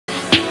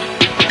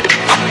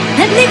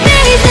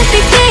let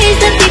me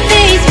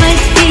face my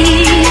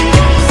fears.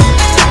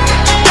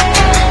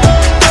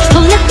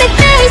 Oh, let me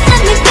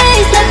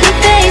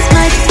face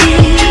my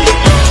fears.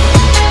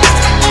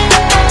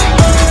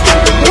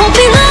 Won't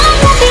be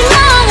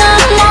long,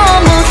 I'm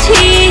almost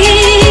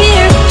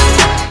here.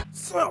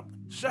 Sup?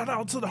 Shout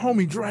out to the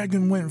homie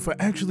Dragon Wind for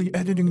actually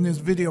editing this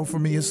video for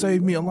me. It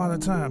saved me a lot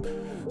of time.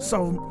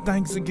 So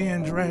thanks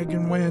again,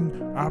 Dragon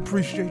Wind. I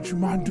appreciate you,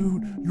 my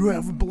dude. You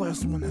have a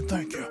blessed one, and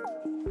thank you.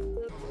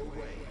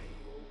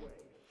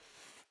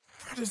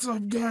 What is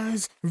up,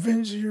 guys?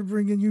 Vince here,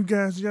 bringing you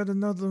guys yet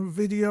another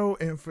video.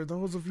 And for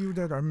those of you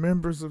that are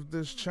members of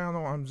this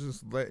channel, I'm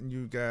just letting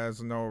you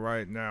guys know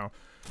right now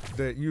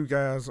that you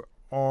guys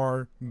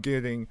are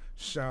getting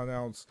shout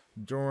outs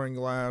during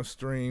live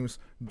streams,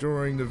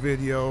 during the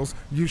videos.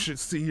 You should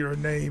see your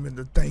name in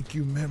the thank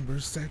you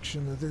members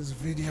section of this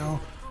video.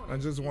 I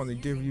just want to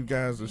give you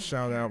guys a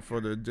shout out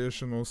for the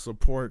additional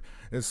support,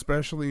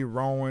 especially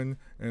Rowan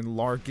and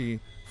Larky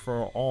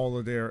for all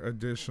of their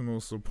additional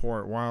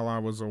support while I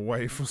was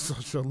away for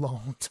such a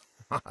long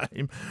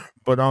time.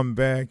 But I'm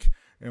back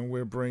and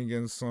we're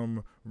bringing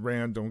some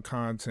random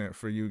content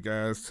for you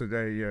guys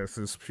today. Yes,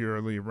 it's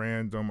purely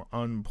random,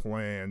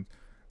 unplanned.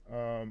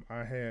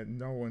 I had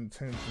no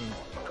intention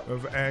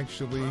of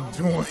actually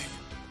doing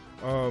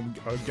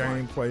a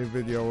gameplay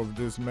video of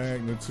this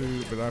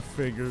magnitude, but I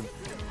figured,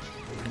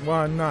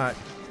 why not?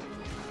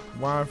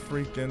 Why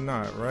freaking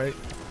not, right?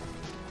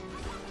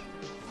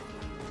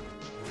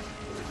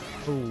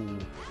 Ooh,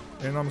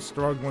 and I'm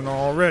struggling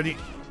already.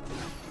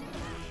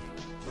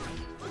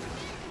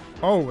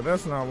 Oh,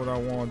 that's not what I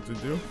wanted to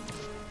do.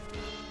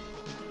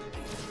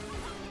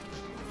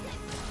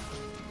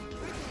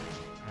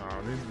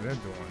 Oh, they're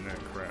doing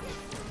that crap,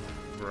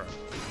 bruh.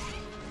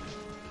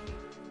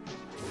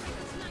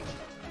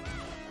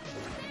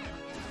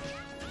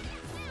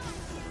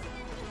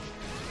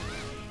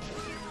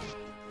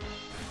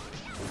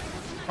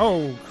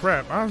 Oh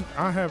crap,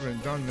 I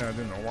haven't done that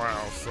in a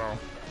while, so.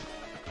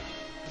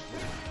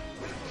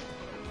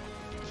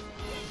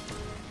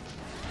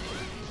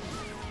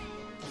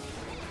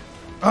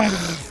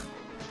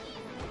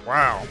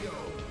 Wow.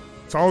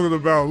 Talking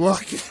about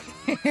lucky.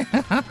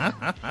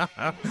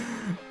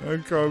 They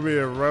call me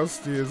a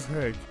rusty as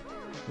heck.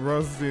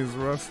 Rusty as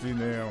rusty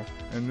now.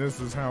 And this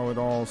is how it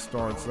all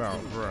starts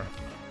out, bruh.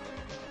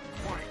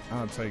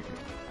 I'll take it.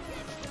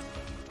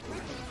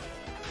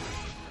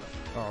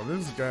 Oh,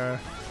 this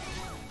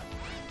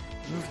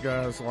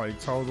guy's like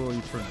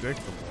totally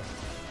predictable.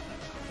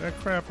 That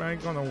crap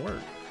ain't gonna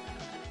work.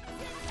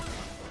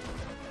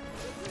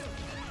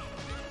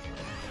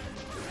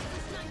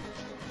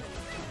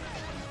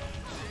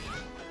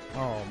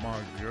 Oh my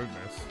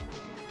goodness.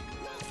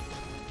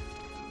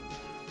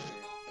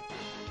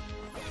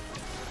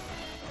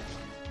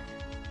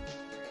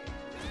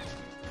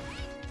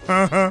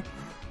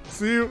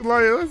 See,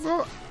 like, that's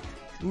all.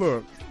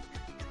 Look.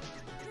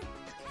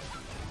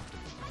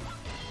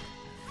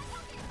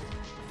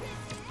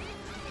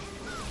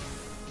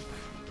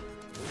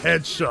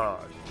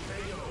 Headshot.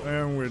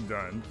 And we're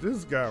done.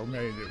 This guy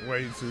made it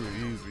way too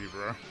easy,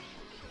 bro.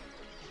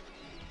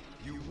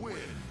 You win.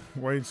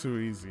 Way too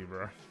easy,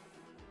 bro.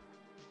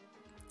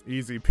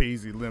 Easy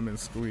peasy lemon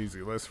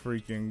squeezy. Let's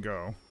freaking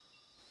go.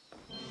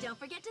 Don't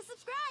forget to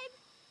subscribe.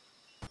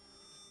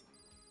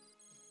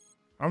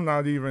 I'm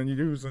not even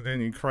using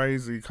any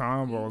crazy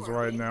combos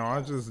right now.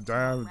 I just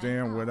dived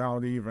in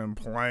without even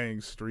playing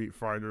Street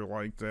Fighter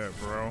like that,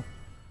 bro.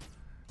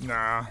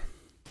 Nah.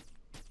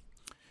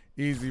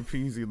 Easy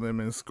peasy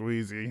lemon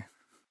squeezy.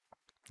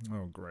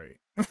 Oh, great.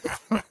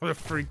 What a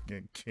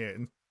freaking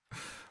kid.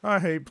 I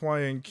hate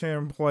playing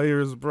Ken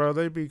players, bro.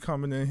 They be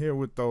coming in here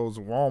with those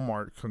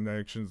Walmart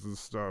connections and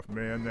stuff,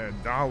 man.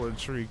 That Dollar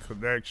Tree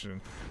connection.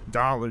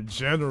 Dollar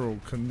General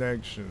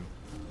connection.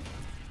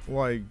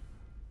 Like,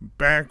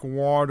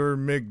 backwater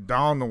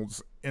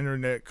McDonald's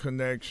internet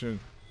connection.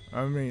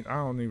 I mean, I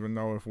don't even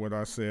know if what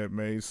I said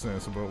made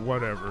sense, but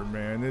whatever,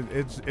 man.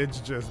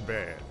 It's just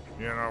bad.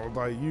 You know,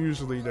 like,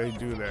 usually they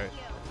do that.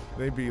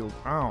 They be,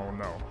 I don't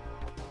know.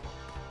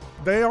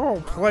 They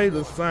all play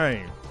the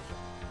same.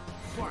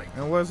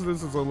 Unless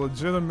this is a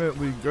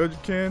legitimately good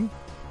Ken.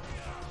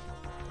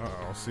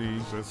 Uh-oh, see,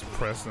 he's just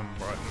pressing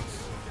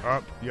buttons.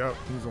 Up, yep,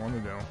 he's one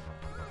of them.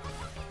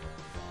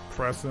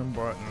 Pressing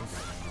buttons.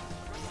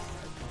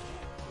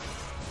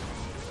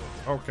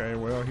 Okay,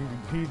 well,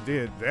 he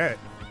did that.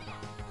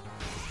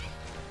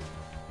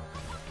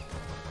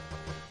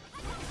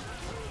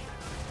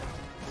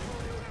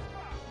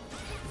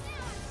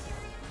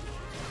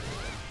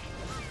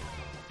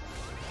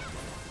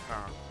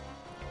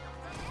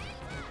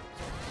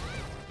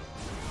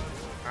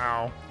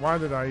 Ow. Why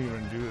did I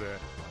even do that?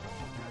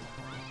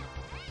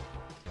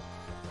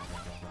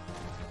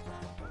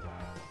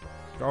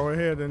 Go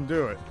ahead and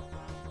do it.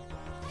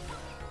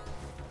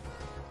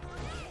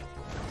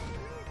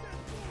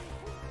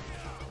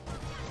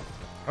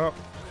 Oh,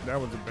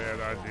 that was a bad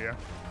idea.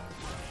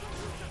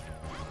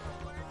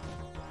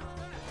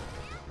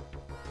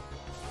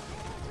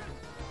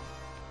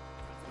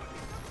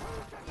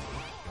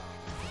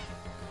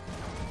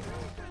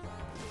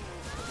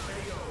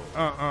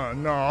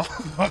 No.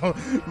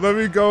 Let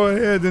me go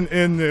ahead and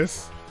end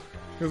this.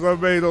 Because I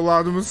made a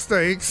lot of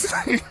mistakes.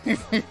 I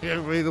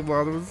made a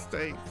lot of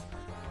mistakes.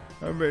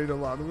 I made a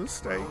lot of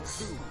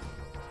mistakes.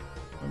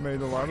 I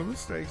made a lot of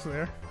mistakes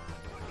there.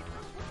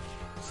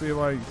 See,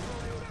 like...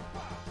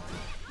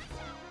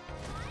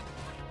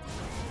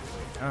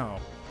 Ow.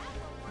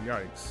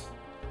 Yikes.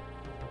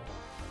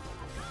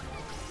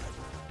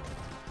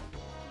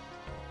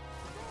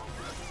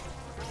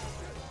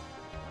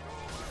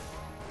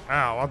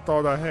 Ow, I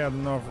thought I had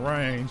enough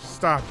range.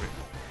 Stop it.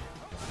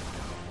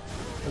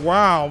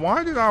 Wow,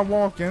 why did I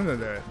walk into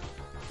that?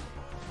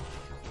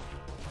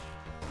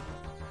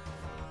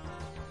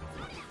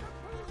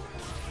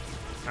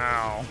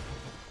 Ow.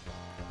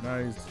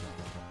 Nice.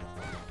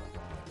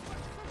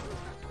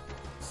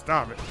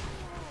 Stop it.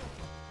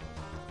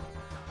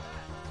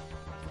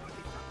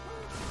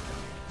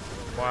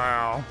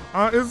 Wow.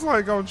 It's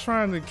like I'm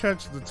trying to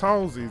catch the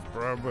toesies,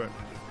 bro, but...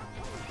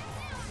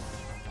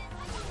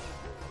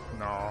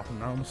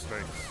 No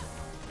mistakes.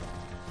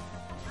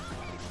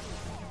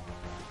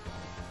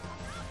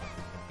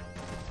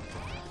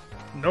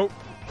 Nope.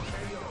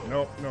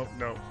 Nope.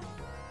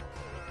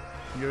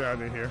 Get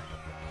out of here.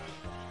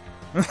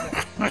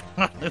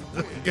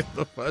 Get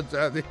the fudge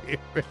out of here,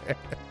 man.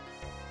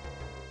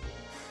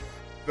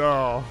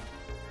 No.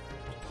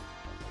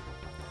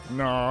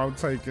 No, I'm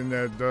taking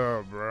that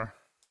dub, bro.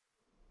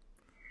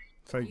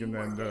 Taking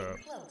that dub.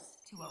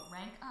 Close to a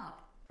rank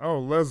up. Oh,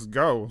 let's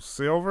go.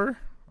 Silver?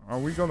 Are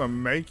we gonna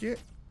make it?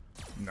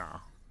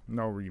 Nah.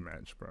 No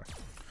rematch, bro.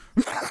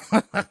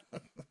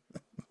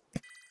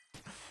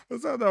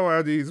 That's not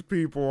how these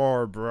people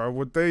are, bro.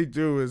 What they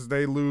do is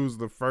they lose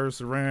the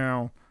first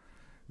round,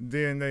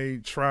 then they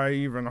try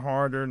even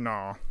harder.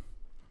 Nah.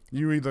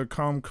 You either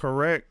come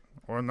correct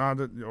or not,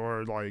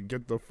 or like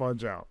get the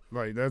fudge out.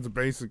 Like that's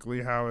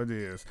basically how it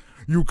is.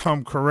 You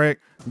come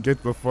correct,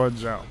 get the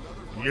fudge out.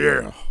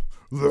 Yeah,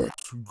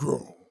 let's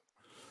go.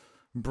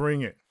 Bring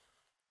it.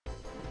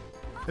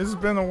 It's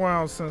been a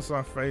while since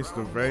I faced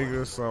the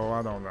Vega, so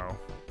I don't know.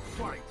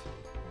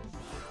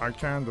 I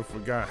kind of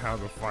forgot how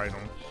to fight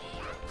him.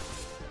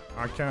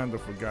 I kind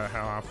of forgot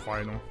how I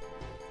fight him.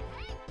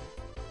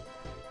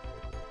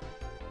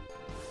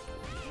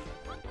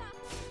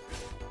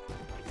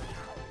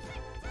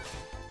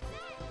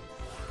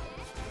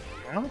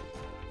 Huh?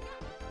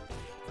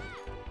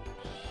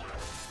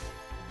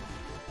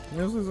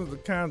 This isn't the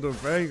kind of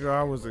Vega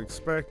I was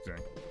expecting.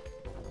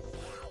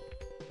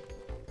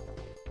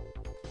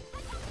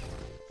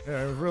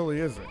 Yeah, it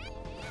really isn't.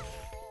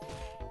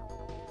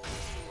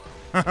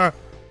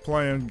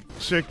 Playing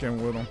chicken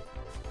with him.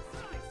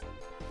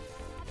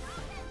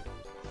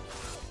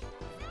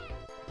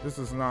 This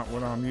is not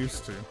what I'm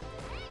used to.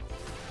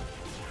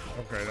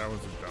 Okay, that was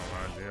a dumb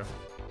idea.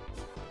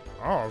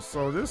 Oh,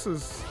 so this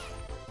is...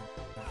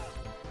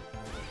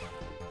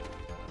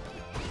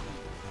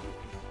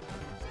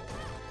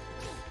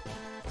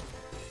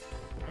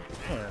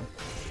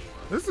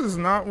 This is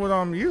not what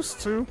I'm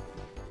used to.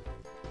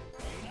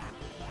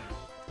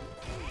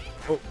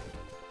 Oh.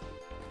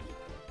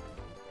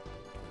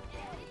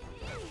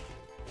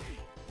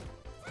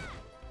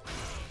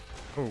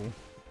 Oh.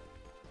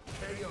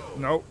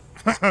 Nope.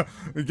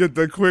 Get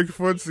the quick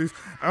footsies.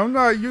 I'm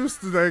not used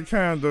to that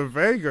kind of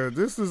Vega.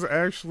 This is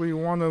actually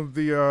one of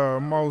the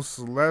most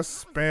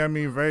less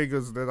spammy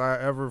Vegas that I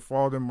ever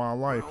fought in my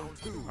life.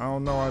 I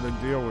don't know how to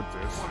deal with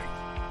this.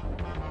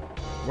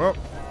 Well,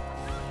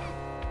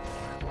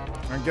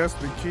 I guess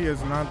the key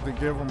is not to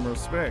give him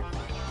respect.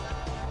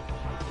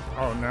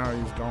 Oh, now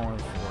he's going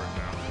for it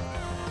now.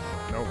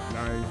 Nope,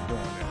 now he's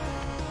doing it.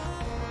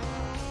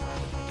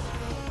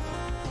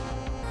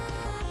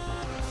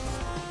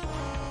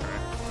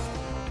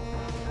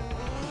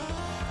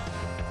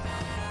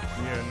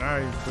 Yeah, now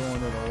he's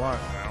doing it a lot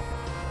now.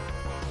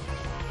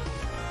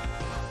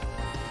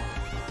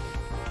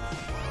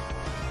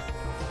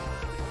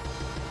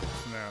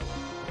 Snap.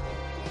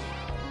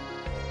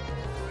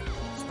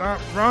 Stop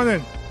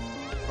running!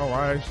 Oh,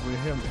 I actually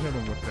hit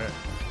him with that.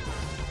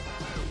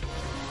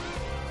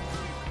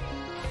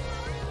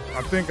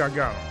 I think I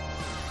got him.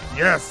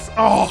 Yes!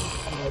 Oh!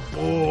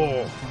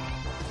 Bull!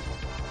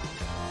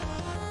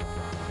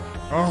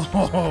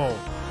 Oh!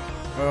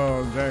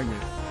 Oh, dang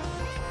it.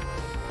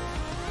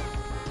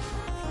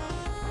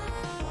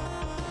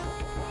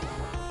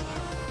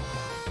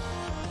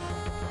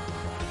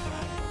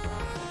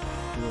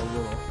 Do a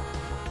little.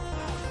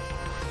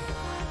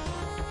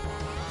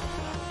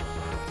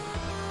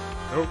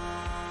 Nope.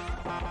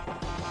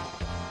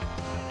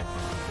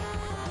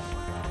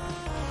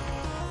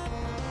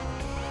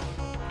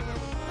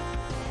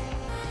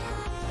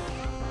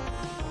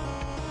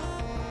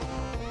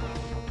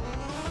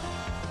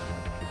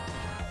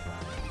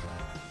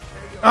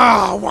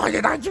 Ah, why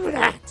did I do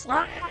that?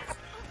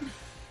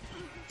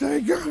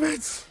 Dang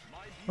it!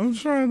 I'm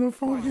trying to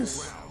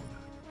focus.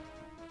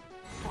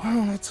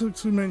 Oh, I took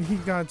too many. He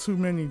got too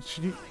many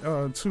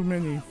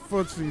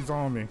footsies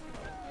on me.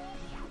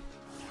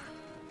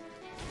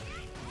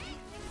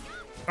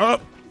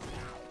 Up.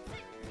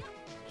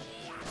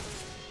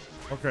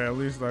 Okay, at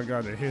least I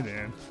got a hit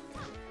in.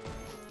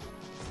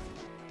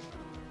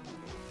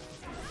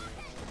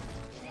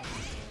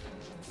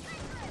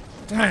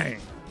 Dang.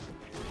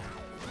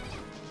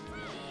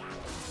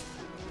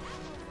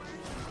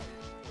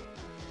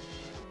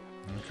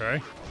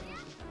 Okay.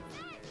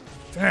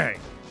 Dang.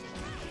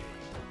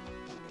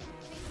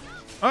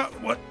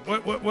 What?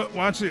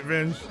 Watch it,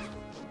 Venge.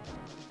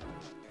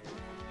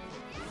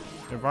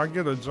 If I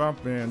get a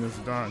jump in, it's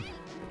done.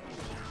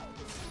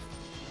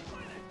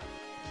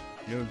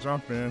 Get a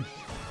jump in.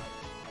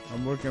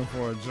 I'm looking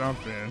for a jump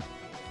in.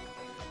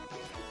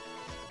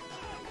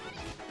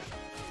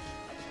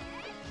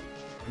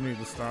 I need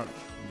to stop.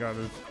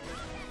 Gotta.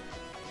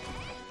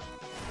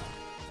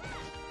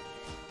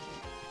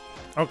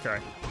 Okay.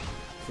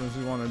 Since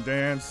you want to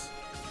dance.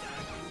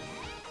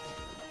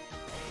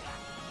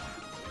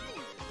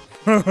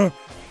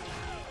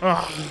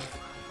 Ah.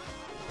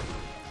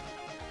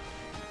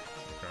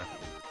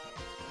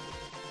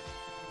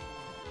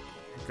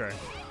 Okay.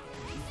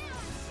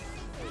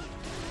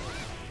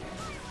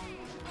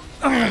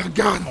 I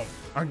got him.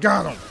 I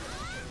got him.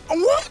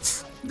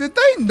 What? Did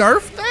they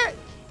nerf that?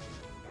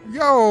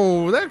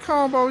 Yo, that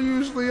combo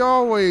usually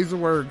always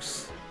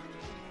works.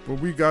 But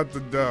we got the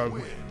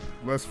dub.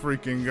 Let's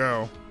freaking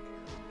go.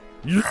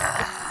 Yeah!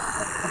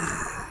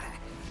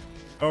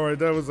 Alright,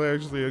 that was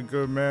actually a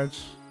good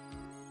match.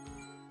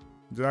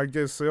 Did I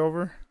get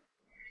silver?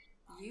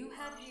 You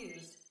have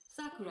used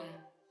Sakura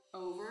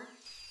over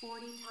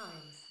 40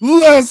 times.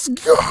 Let's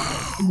go!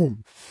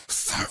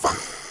 Silver,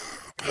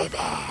 baby!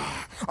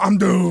 I'm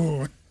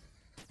done.